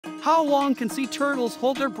How long can sea turtles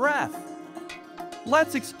hold their breath?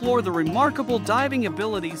 Let's explore the remarkable diving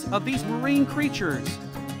abilities of these marine creatures.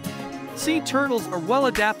 Sea turtles are well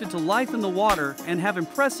adapted to life in the water and have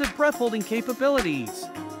impressive breath-holding capabilities.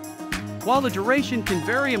 While the duration can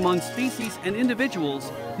vary among species and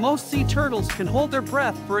individuals, most sea turtles can hold their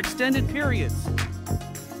breath for extended periods.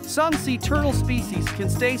 Some sea turtle species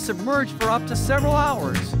can stay submerged for up to several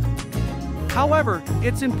hours. However,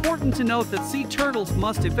 it's important to note that sea turtles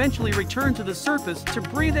must eventually return to the surface to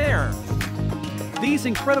breathe air. These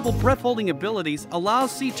incredible breath-holding abilities allow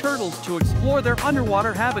sea turtles to explore their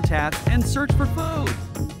underwater habitats and search for food.